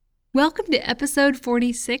Welcome to episode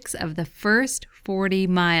 46 of the first 40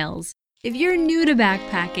 miles. If you're new to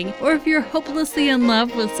backpacking, or if you're hopelessly in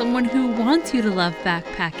love with someone who wants you to love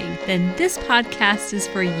backpacking, then this podcast is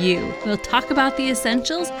for you. We'll talk about the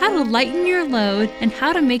essentials, how to lighten your load, and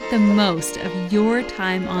how to make the most of your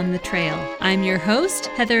time on the trail. I'm your host,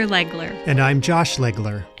 Heather Legler. And I'm Josh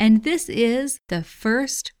Legler. And this is the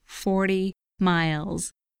first 40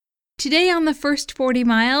 miles. Today on the first 40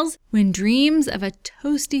 miles, when dreams of a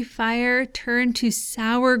toasty fire turn to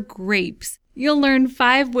sour grapes, you'll learn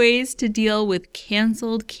 5 ways to deal with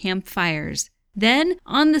canceled campfires. Then,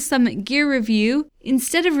 on the Summit Gear Review,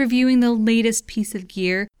 instead of reviewing the latest piece of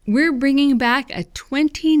gear, we're bringing back a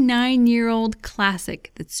 29-year-old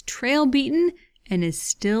classic that's trail-beaten and is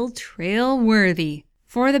still trail-worthy.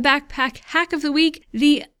 For the backpack hack of the week,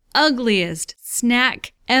 the ugliest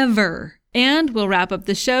snack ever. And we'll wrap up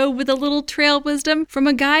the show with a little trail wisdom from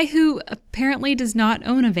a guy who apparently does not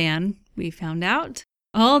own a van, we found out.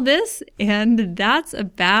 All this, and that's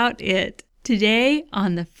about it. Today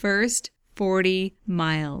on the first 40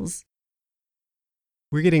 miles.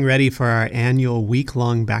 We're getting ready for our annual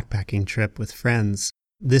week-long backpacking trip with friends.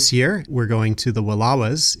 This year, we're going to the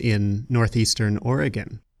Wallowas in northeastern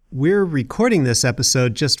Oregon. We're recording this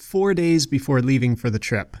episode just 4 days before leaving for the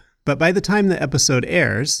trip. But by the time the episode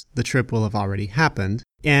airs, the trip will have already happened.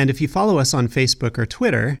 And if you follow us on Facebook or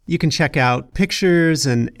Twitter, you can check out pictures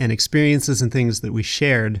and experiences and things that we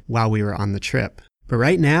shared while we were on the trip. But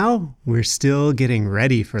right now, we're still getting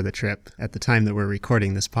ready for the trip at the time that we're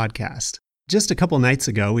recording this podcast. Just a couple nights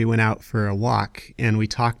ago, we went out for a walk and we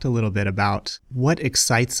talked a little bit about what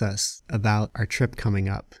excites us about our trip coming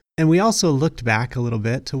up. And we also looked back a little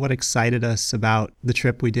bit to what excited us about the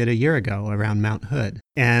trip we did a year ago around Mount Hood.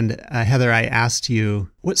 And Heather, I asked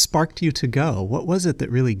you, what sparked you to go? What was it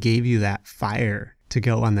that really gave you that fire to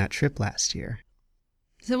go on that trip last year?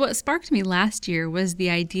 So what sparked me last year was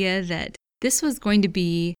the idea that this was going to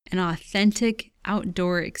be an authentic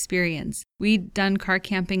outdoor experience. We'd done car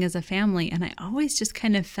camping as a family, and I always just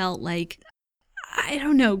kind of felt like, I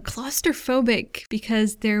don't know, claustrophobic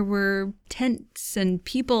because there were tents and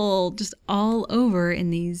people just all over in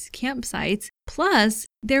these campsites. Plus,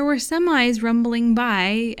 there were semis rumbling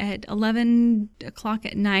by at 11 o'clock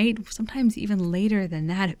at night, sometimes even later than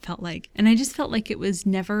that, it felt like. And I just felt like it was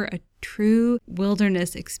never a true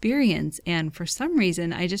wilderness experience. And for some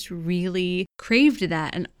reason, I just really craved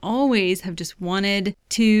that and always have just wanted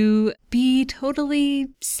to be totally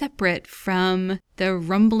separate from the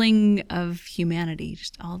rumbling of humanity,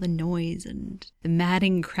 just all the noise and the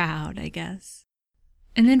madding crowd, I guess.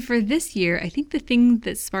 And then for this year, I think the thing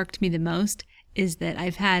that sparked me the most is that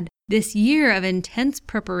I've had this year of intense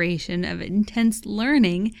preparation, of intense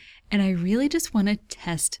learning, and I really just want to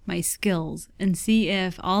test my skills and see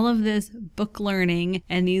if all of this book learning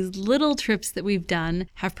and these little trips that we've done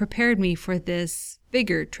have prepared me for this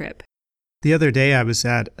bigger trip. The other day, I was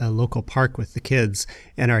at a local park with the kids,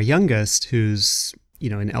 and our youngest, who's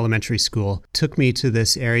in elementary school, took me to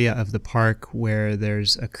this area of the park where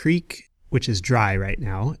there's a creek, which is dry right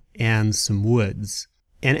now, and some woods.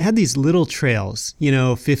 And it had these little trails,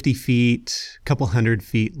 50 feet, a couple 100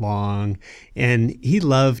 feet long. And he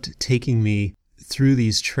loved taking me through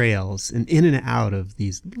these trails and in and out of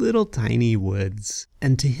these little tiny woods.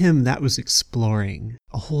 And to him, that was exploring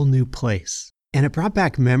a whole new place. And it brought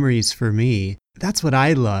back memories for me. That's what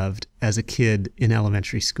I loved as a kid in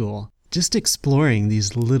elementary school. Just exploring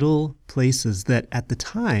these little places that at the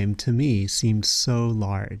time, to me, seemed so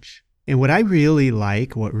large. And what I really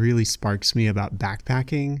like, what really sparks me about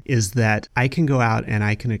backpacking is that I can go out and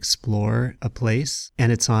I can explore a place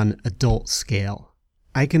and it's on adult scale.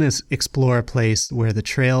 I can explore a place where the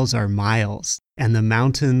trails are miles and the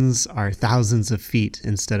mountains are thousands of feet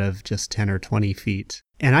instead of just 10 or 20 feet.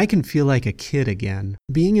 And I can feel like a kid again,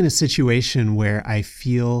 being in a situation where I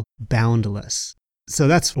feel boundless. So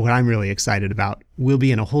that's what I'm really excited about. We'll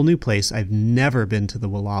be in a whole new place. I've never been to the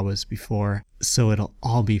Wallowas before, so it'll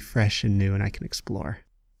all be fresh and new and I can explore.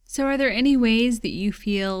 So are there any ways that you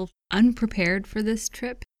feel unprepared for this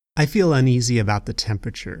trip? I feel uneasy about the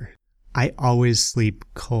temperature. I always sleep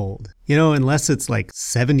cold. Unless it's like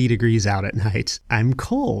 70 degrees out at night, I'm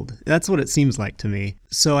cold. That's what it seems like to me.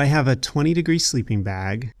 So I have a 20-degree sleeping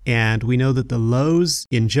bag, and we know that the lows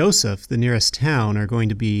in Joseph, the nearest town, are going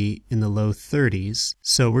to be in the low 30s.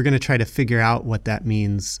 So we're going to try to figure out what that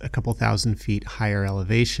means a couple thousand feet higher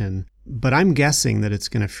elevation. But I'm guessing that it's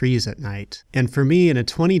going to freeze at night. And for me, in a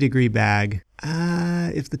 20-degree bag,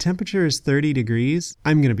 if the temperature is 30 degrees,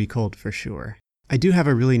 I'm going to be cold for sure. I do have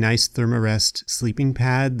a really nice Thermarest sleeping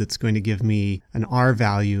pad that's going to give me an R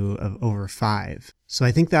value of over 5. So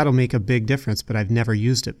I think that'll make a big difference, but I've never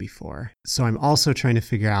used it before. So I'm also trying to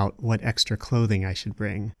figure out what extra clothing I should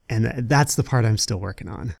bring. And that's the part I'm still working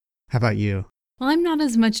on. How about you? Well, I'm not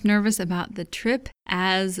as much nervous about the trip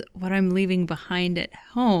as what I'm leaving behind at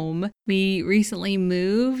home. We recently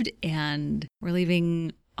moved and we're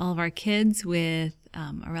leaving all of our kids with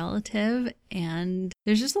a relative, and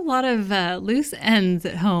there's just a lot of loose ends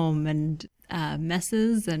at home and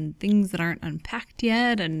messes and things that aren't unpacked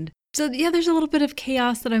yet. And so, yeah, there's a little bit of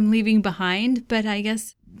chaos that I'm leaving behind, but I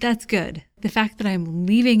guess that's good. The fact that I'm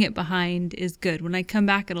leaving it behind is good. When I come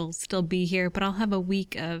back, it'll still be here, but I'll have a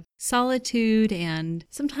week of solitude and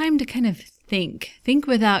some time to kind of think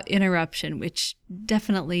without interruption, which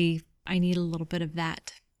definitely I need a little bit of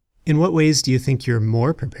that. In what ways do you think you're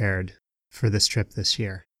more prepared for this trip this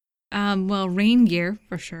year? Well, rain gear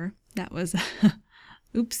for sure. That was,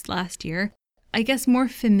 last year. I guess more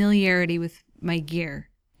familiarity with my gear.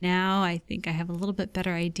 Now I think I have a little bit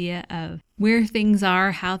better idea of where things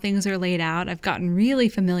are, how things are laid out. I've gotten really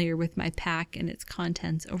familiar with my pack and its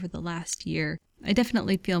contents over the last year. I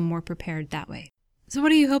definitely feel more prepared that way. So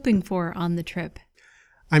what are you hoping for on the trip?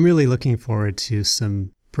 I'm really looking forward to some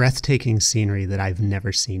breathtaking scenery that I've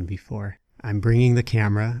never seen before. I'm bringing the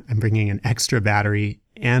camera, I'm bringing an extra battery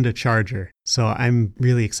and a charger, so I'm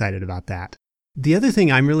really excited about that. The other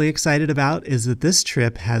thing I'm really excited about is that this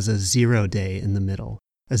trip has a 0 day in the middle.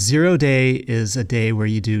 A 0 day is a day where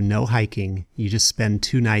you do no hiking. You just spend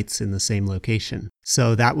 2 nights in the same location.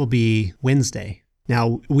 So that will be Wednesday.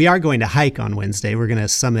 Now, we are going to hike on Wednesday. We're going to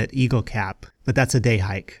summit Eagle Cap, but that's a day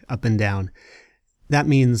hike up and down. That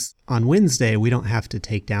means on Wednesday, we don't have to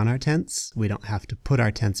take down our tents. We don't have to put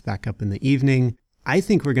our tents back up in the evening. I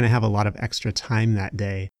think we're going to have a lot of extra time that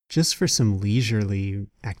day just for some leisurely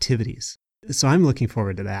activities. So I'm looking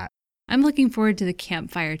forward to that. I'm looking forward to the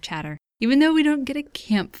campfire chatter. Even though we don't get a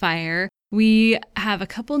campfire, we have a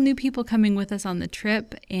couple new people coming with us on the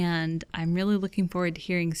trip, and I'm really looking forward to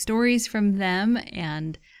hearing stories from them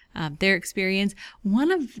and their experience.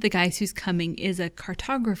 One of the guys who's coming is a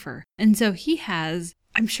cartographer, and so he has,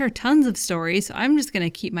 I'm sure, tons of stories. So I'm just going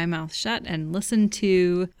to keep my mouth shut and listen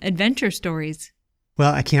to adventure stories.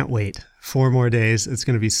 Well, I can't wait. 4 more days. It's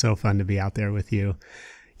going to be so fun to be out there with you.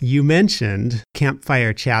 You mentioned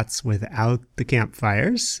campfire chats without the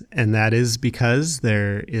campfires, and that is because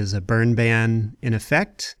there is a burn ban in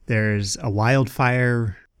effect. There's a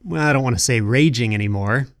wildfire, well, I don't want to say raging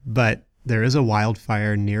anymore, but there is a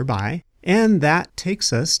wildfire nearby. And that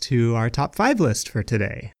takes us to our top 5 list for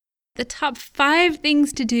today. The top 5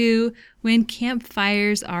 things to do when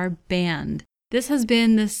campfires are banned. This has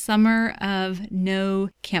been the summer of no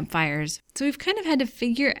campfires. So we've kind of had to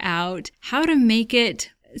figure out how to make it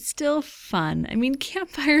still fun. I mean,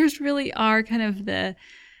 campfires really are kind of the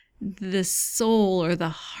soul or the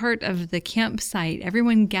heart of the campsite.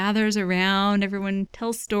 Everyone gathers around, everyone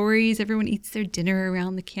tells stories, everyone eats their dinner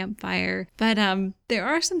around the campfire. But there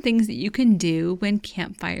are some things that you can do when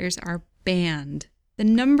campfires are banned. The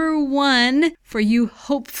number 1 for you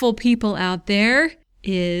hopeful people out there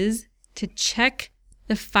is to check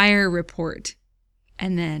the fire report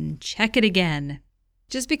and then check it again.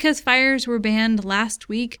 Just because fires were banned last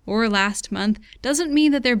week or last month doesn't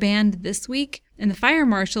mean that they're banned this week, and the fire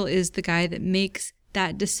marshal is the guy that makes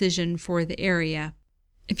that decision for the area.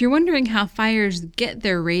 If you're wondering how fires get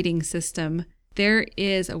their rating system, there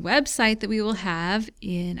is a website that we will have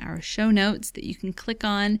in our show notes that you can click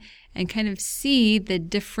on and kind of see the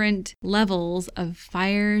different levels of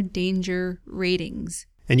fire danger ratings.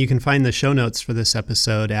 And you can find the show notes for this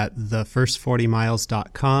episode at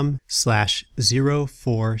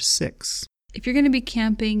thefirst40miles.com/046. If you're going to be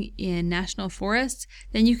camping in national forests,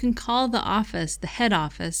 then you can call the office, the head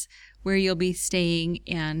office, where you'll be staying,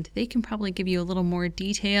 and they can probably give you a little more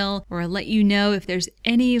detail or let you know if there's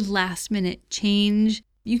any last-minute change.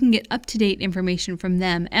 You can get up-to-date information from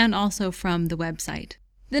them and also from the website.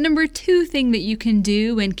 The number 2 thing that you can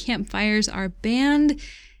do when campfires are banned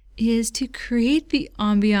is to create the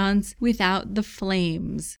ambiance without the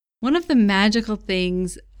flames. One of the magical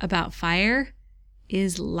things about fire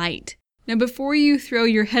is light. Now, before you throw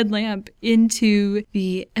your headlamp into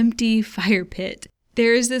the empty fire pit,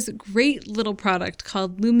 there is this great little product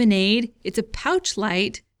called Luminade. It's a pouch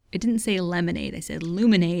light. I didn't say lemonade, I said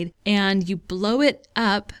Luminade. And you blow it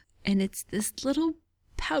up, and it's this little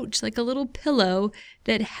pouch, like a little pillow,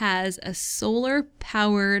 that has a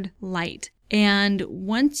solar-powered light. And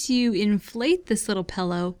once you inflate this little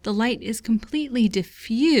pillow, the light is completely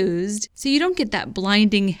diffused, so you don't get that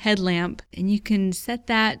blinding headlamp. And you can set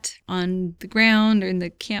that on the ground or in the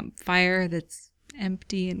campfire that's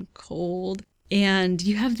empty and cold, and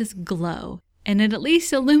you have this glow. And it at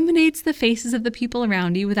least illuminates the faces of the people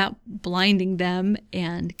around you without blinding them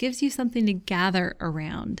and gives you something to gather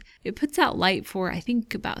around. It puts out light for, I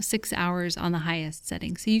think, about 6 hours on the highest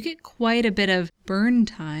setting. So you get quite a bit of burn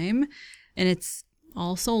time, and it's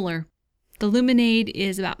all solar. The Luminade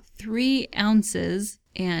is about 3 ounces,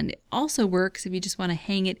 and it also works if you just want to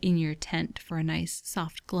hang it in your tent for a nice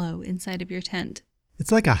soft glow inside of your tent.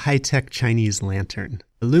 It's like a high-tech Chinese lantern.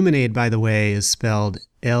 Luminade, by the way, is spelled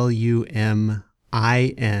Luminaid.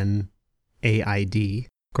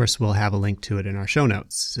 Of course, we'll have a link to it in our show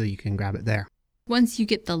notes, so you can grab it there. Once you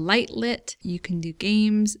get the light lit, you can do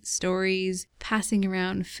games, stories, passing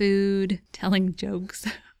around food, telling jokes,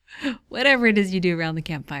 whatever it is you do around the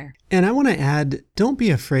campfire. And I want to add, don't be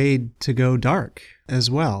afraid to go dark as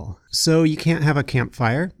well. So you can't have a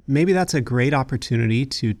campfire. Maybe that's a great opportunity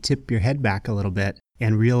to tip your head back a little bit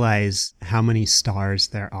and realize how many stars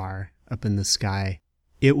there are up in the sky.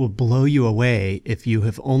 It will blow you away if you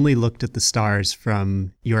have only looked at the stars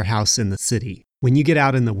from your house in the city. When you get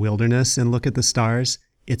out in the wilderness and look at the stars,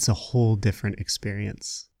 it's a whole different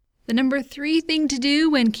experience. The number 3 thing to do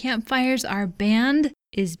when campfires are banned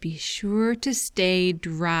is be sure to stay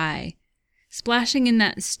dry. Splashing in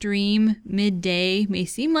that stream midday may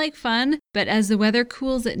seem like fun, but as the weather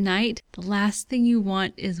cools at night, the last thing you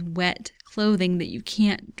want is wet clothing that you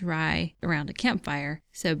can't dry around a campfire.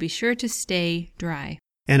 So be sure to stay dry.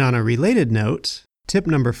 And on a related note, tip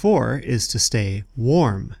number 4 is to stay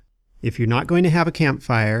warm. If you're not going to have a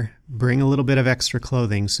campfire, bring a little bit of extra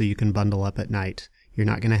clothing so you can bundle up at night. You're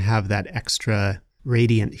not going to have that extra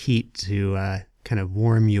radiant heat to kind of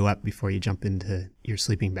warm you up before you jump into your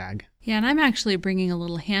sleeping bag. Yeah, and I'm actually bringing a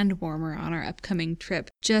little hand warmer on our upcoming trip,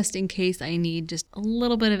 just in case I need just a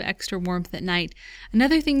little bit of extra warmth at night.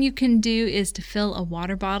 Another thing you can do is to fill a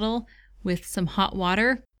water bottle with some hot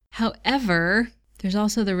water. However, there's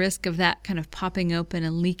also the risk of that kind of popping open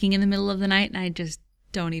and leaking in the middle of the night, and I just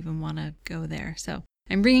don't even want to go there. So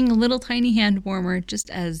I'm bringing a little tiny hand warmer just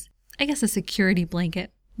as, I guess, a security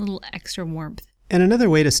blanket, a little extra warmth. And another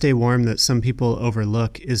way to stay warm that some people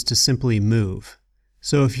overlook is to simply move.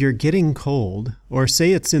 So if you're getting cold, or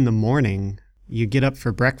say it's in the morning, you get up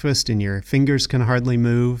for breakfast and your fingers can hardly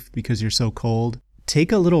move because you're so cold,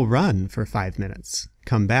 take a little run for 5 minutes.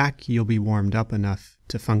 Come back, you'll be warmed up enough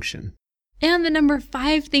to function. And the number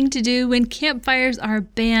 5 thing to do when campfires are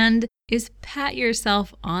banned is pat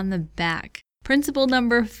yourself on the back. Principle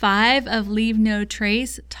number 5 of Leave No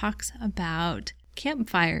Trace talks about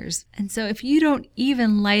campfires. And so if you don't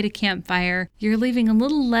even light a campfire, you're leaving a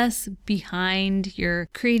little less behind. You're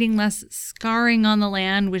creating less scarring on the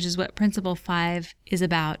land, which is what Principle 5 is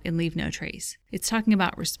about in Leave No Trace. It's talking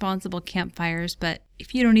about responsible campfires, but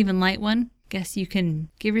if you don't even light one, guess you can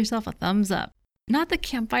give yourself a thumbs up. Not that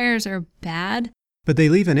campfires are bad, but they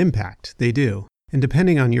leave an impact. They do. And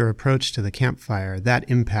depending on your approach to the campfire, that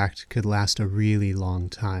impact could last a really long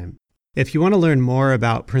time. If you want to learn more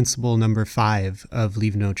about principle number 5 of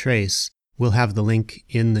Leave No Trace, we'll have the link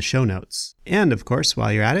in the show notes. And of course,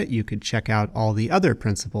 while you're at it, you could check out all the other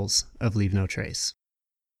principles of Leave No Trace.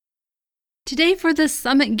 Today for the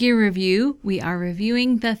Summit Gear Review, we are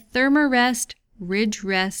reviewing the Thermarest Ridge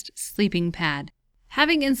Rest Sleeping Pad.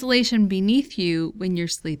 Having insulation beneath you when you're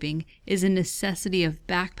sleeping is a necessity of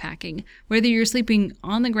backpacking. Whether you're sleeping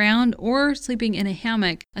on the ground or sleeping in a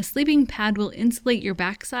hammock, a sleeping pad will insulate your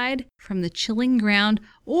backside from the chilling ground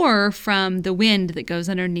or from the wind that goes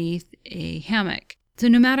underneath a hammock. So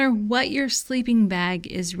no matter what your sleeping bag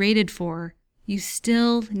is rated for, you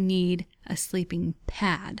still need a sleeping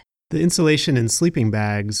pad. The insulation in sleeping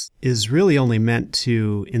bags is really only meant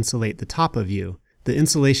to insulate the top of you. The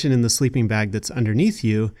insulation in the sleeping bag that's underneath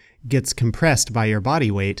you gets compressed by your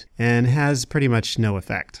body weight and has pretty much no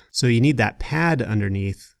effect. So you need that pad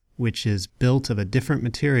underneath, which is built of a different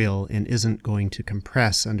material and isn't going to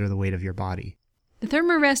compress under the weight of your body. The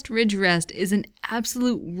Thermarest Ridge Rest is an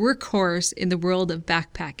absolute workhorse in the world of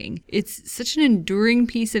backpacking. It's such an enduring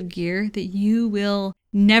piece of gear that you will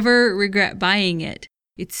never regret buying it.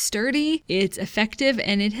 It's sturdy, it's effective,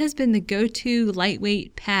 and it has been the go-to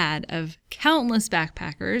lightweight pad of countless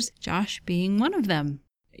backpackers, Josh being one of them.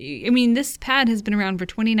 I mean, this pad has been around for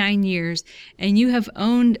 29 years, and you have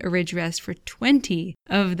owned a Ridge Rest for 20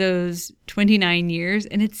 of those 29 years,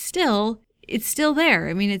 and it's still there.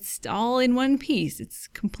 I mean, it's all in one piece. It's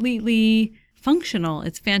completely functional.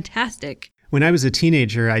 It's fantastic. When I was a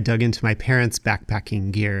teenager, I dug into my parents'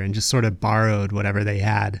 backpacking gear and just sort of borrowed whatever they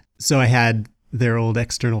had. So I had their old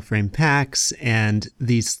external frame packs and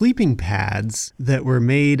these sleeping pads that were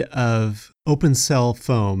made of open cell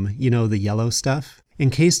foam, you know, the yellow stuff,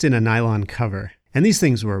 encased in a nylon cover. And these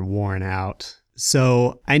things were worn out.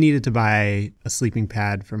 So I needed to buy a sleeping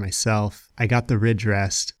pad for myself. I got the Ridge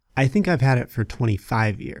Rest. I think I've had it for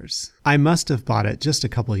 25 years. I must have bought it just a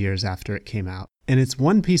couple years after it came out. And it's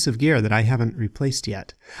one piece of gear that I haven't replaced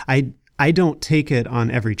yet. I don't take it on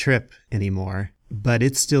every trip anymore, but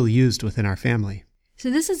it's still used within our family. So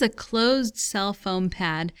this is a closed cell foam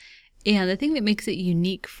pad. And the thing that makes it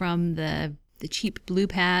unique from the cheap blue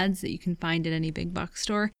pads that you can find at any big box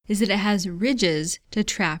store is that it has ridges to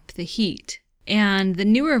trap the heat. And the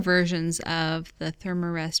newer versions of the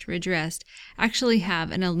Thermarest Ridge Rest actually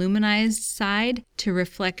have an aluminized side to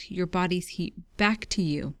reflect your body's heat back to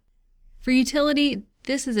you. For utility,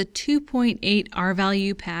 this is a 2.8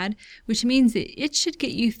 R-value pad, which means that it should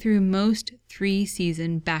get you through most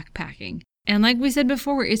 3-season backpacking. And like we said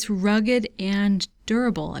before, it's rugged and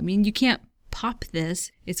durable. I mean, you can't pop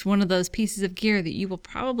this. It's one of those pieces of gear that you will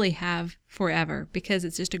probably have forever because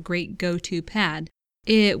it's just a great go-to pad.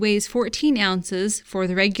 It weighs 14 ounces for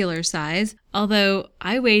the regular size, although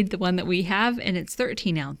I weighed the one that we have and it's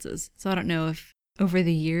 13 ounces. So I don't know if over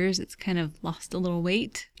the years it's kind of lost a little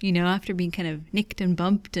weight, after being kind of nicked and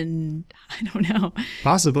bumped and I don't know.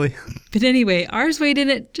 Possibly. But anyway, ours weighed in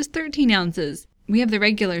at just 13 ounces. We have the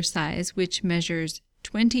regular size, which measures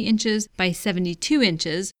 20 inches by 72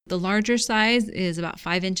 inches. The larger size is about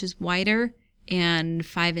 5 inches wider and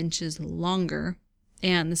 5 inches longer.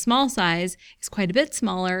 And the small size is quite a bit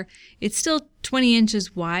smaller. It's still 20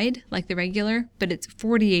 inches wide, like the regular, but it's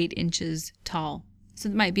 48 inches tall. So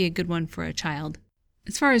it might be a good one for a child.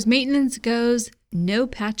 As far as maintenance goes, no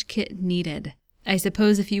patch kit needed. I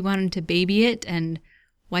suppose if you wanted to baby it and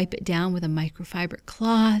wipe it down with a microfiber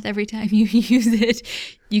cloth every time you use it,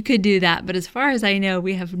 you could do that. But as far as I know,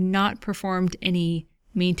 we have not performed any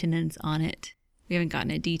maintenance on it. We haven't gotten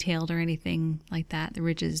it detailed or anything like that. The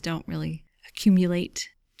ridges don't really accumulate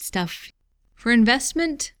stuff. For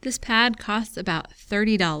investment, this pad costs about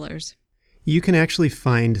 $30. You can actually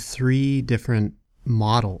find 3 different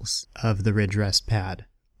models of the Ridge Rest pad.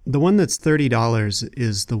 The one that's $30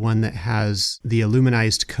 is the one that has the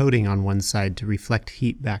aluminized coating on one side to reflect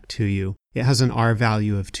heat back to you. It has an R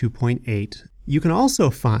value of 2.8. You can also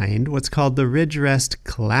find what's called the Ridge Rest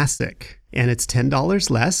Classic, and it's $10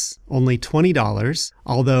 less, only $20,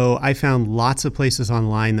 although I found lots of places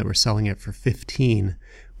online that were selling it for $15,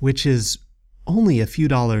 which is only a few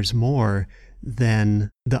dollars more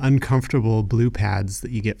than the uncomfortable blue pads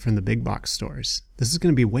that you get from the big box stores. This is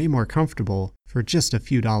going to be way more comfortable for just a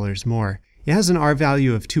few dollars more. It has an R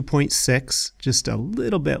value of 2.6, just a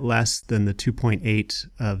little bit less than the 2.8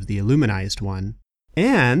 of the aluminized one.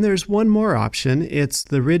 And there's one more option. It's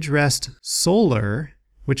the Ridge Rest Solar,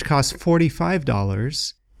 which costs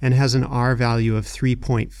 $45 and has an R value of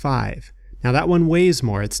 3.5. Now that one weighs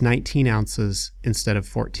more. It's 19 ounces instead of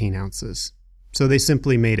 14 ounces. So they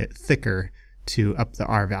simply made it thicker to up the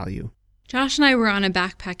R value. Josh and I were on a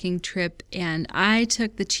backpacking trip and I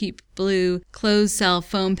took the cheap blue closed cell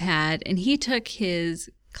foam pad and he took his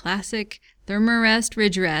classic Thermarest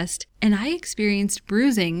Ridge Rest and I experienced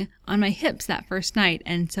bruising on my hips that first night.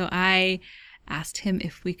 And so I asked him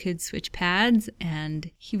if we could switch pads and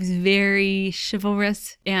he was very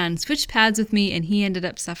chivalrous and switched pads with me and he ended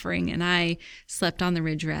up suffering and I slept on the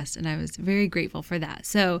Ridge Rest and I was very grateful for that.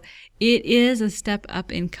 So it is a step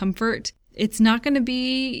up in comfort. It's not going to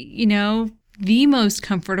be, the most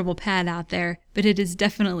comfortable pad out there, but it is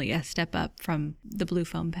definitely a step up from the blue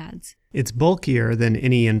foam pads. It's bulkier than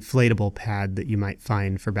any inflatable pad that you might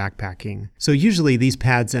find for backpacking. So usually these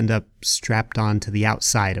pads end up strapped onto the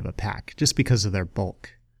outside of a pack just because of their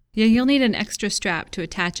bulk. Yeah, you'll need an extra strap to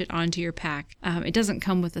attach it onto your pack. It doesn't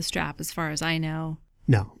come with a strap as far as I know.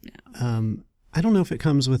 No. I don't know if it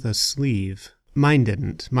comes with a sleeve. Mine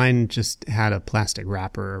didn't. Mine just had a plastic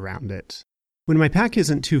wrapper around it. When my pack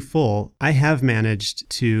isn't too full, I have managed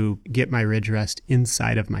to get my Ridge Rest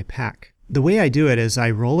inside of my pack. The way I do it is I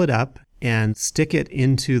roll it up and stick it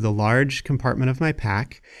into the large compartment of my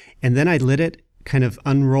pack, and then I let it kind of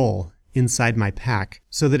unroll inside my pack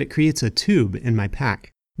so that it creates a tube in my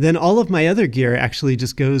pack. Then all of my other gear actually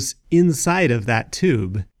just goes inside of that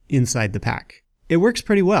tube inside the pack. It works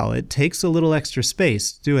pretty well. It takes a little extra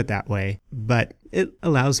space to do it that way, but it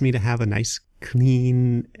allows me to have a nice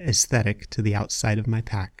clean aesthetic to the outside of my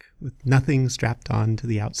pack with nothing strapped on to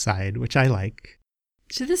the outside, which I like.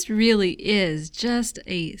 So this really is just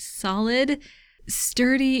a solid,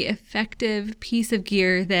 sturdy, effective piece of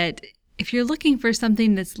gear that if you're looking for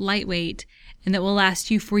something that's lightweight and that will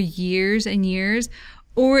last you for years and years,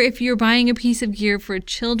 or if you're buying a piece of gear for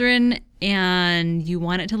children and you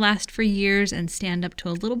want it to last for years and stand up to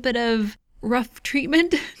a little bit of rough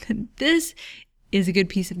treatment, this is a good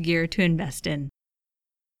piece of gear to invest in.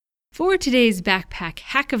 For today's backpack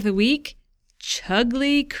hack of the week,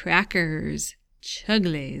 Chugly crackers.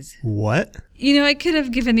 Chugleys. What? I could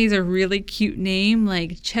have given these a really cute name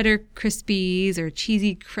like Cheddar Crispies or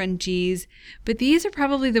Cheesy Crunchies, but these are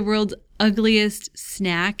probably the world's ugliest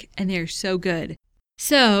snack, and they're so good.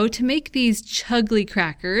 So, to make these Chugly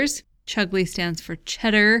crackers, Chugly stands for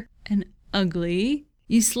cheddar and ugly,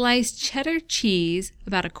 you slice cheddar cheese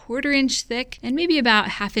about 1/4 inch thick and maybe about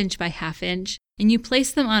 1/2 inch by 1/2 inch, and you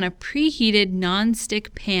place them on a preheated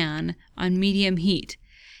non-stick pan on medium heat.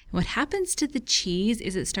 What happens to the cheese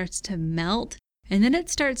is it starts to melt, and then it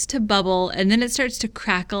starts to bubble, and then it starts to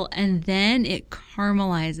crackle, and then it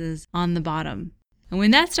caramelizes on the bottom. And when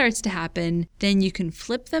that starts to happen, then you can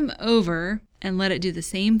flip them over and let it do the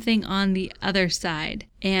same thing on the other side.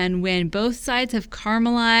 And when both sides have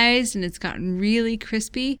caramelized and it's gotten really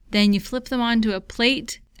crispy, then you flip them onto a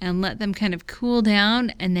plate and let them kind of cool down,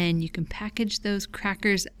 and then you can package those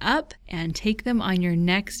crackers up and take them on your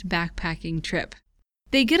next backpacking trip.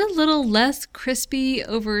 They get a little less crispy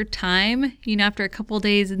over time. After a couple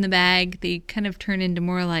days in the bag, they kind of turn into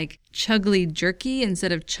more like Chugly jerky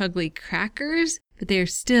instead of Chugly crackers, but they're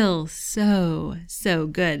still so, so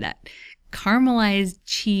good. That caramelized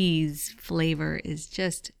cheese flavor is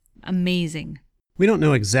just amazing. We don't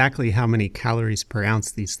know exactly how many calories per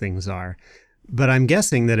ounce these things are, but I'm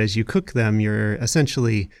guessing that as you cook them, you're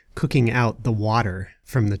essentially cooking out the water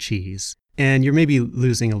from the cheese, and you're maybe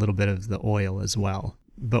losing a little bit of the oil as well.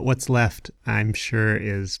 But what's left, I'm sure,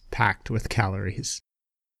 is packed with calories.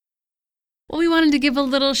 Well, we wanted to give a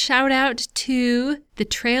little shout out to the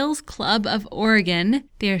Trails Club of Oregon.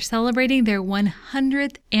 They are celebrating their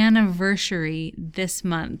 100th anniversary this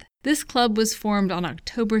month. This club was formed on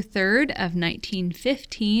October 3rd of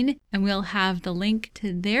 1915, and we'll have the link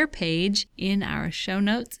to their page in our show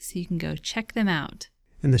notes so you can go check them out.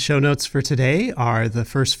 And the show notes for today are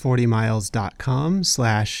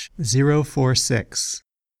thefirst40miles.com/046.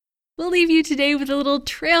 We'll leave you today with a little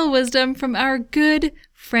trail wisdom from our good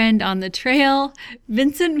friend on the trail,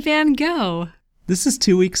 Vincent Van Gogh. This is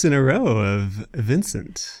 2 weeks in a row of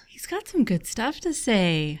Vincent. He's got some good stuff to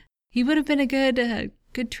say. He would have been a good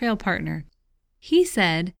trail partner. He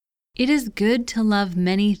said, "It is good to love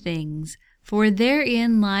many things, for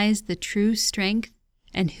therein lies the true strength,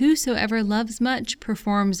 and whosoever loves much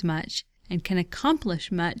performs much, and can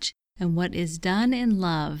accomplish much, and what is done in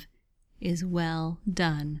love is well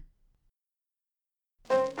done."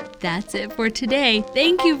 That's it for today.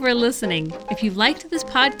 Thank you for listening. If you liked this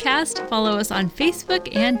podcast, follow us on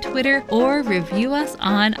Facebook and Twitter or review us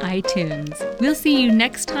on iTunes. We'll see you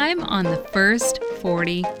next time on The First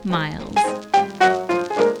 40 Miles.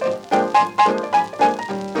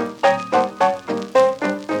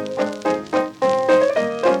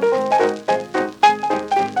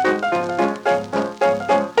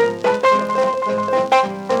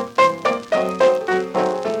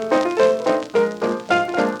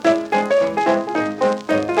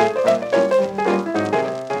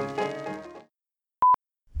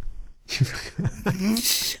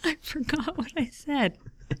 I forgot what I said.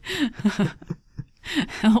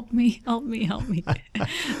 Help me.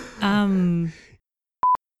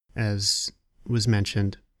 As was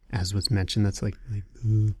mentioned, that's like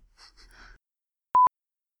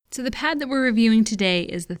So the pad that we're reviewing today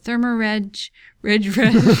is the Thermaridge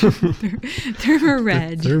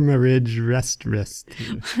Thermaridge Rest.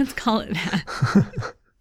 Let's call it that.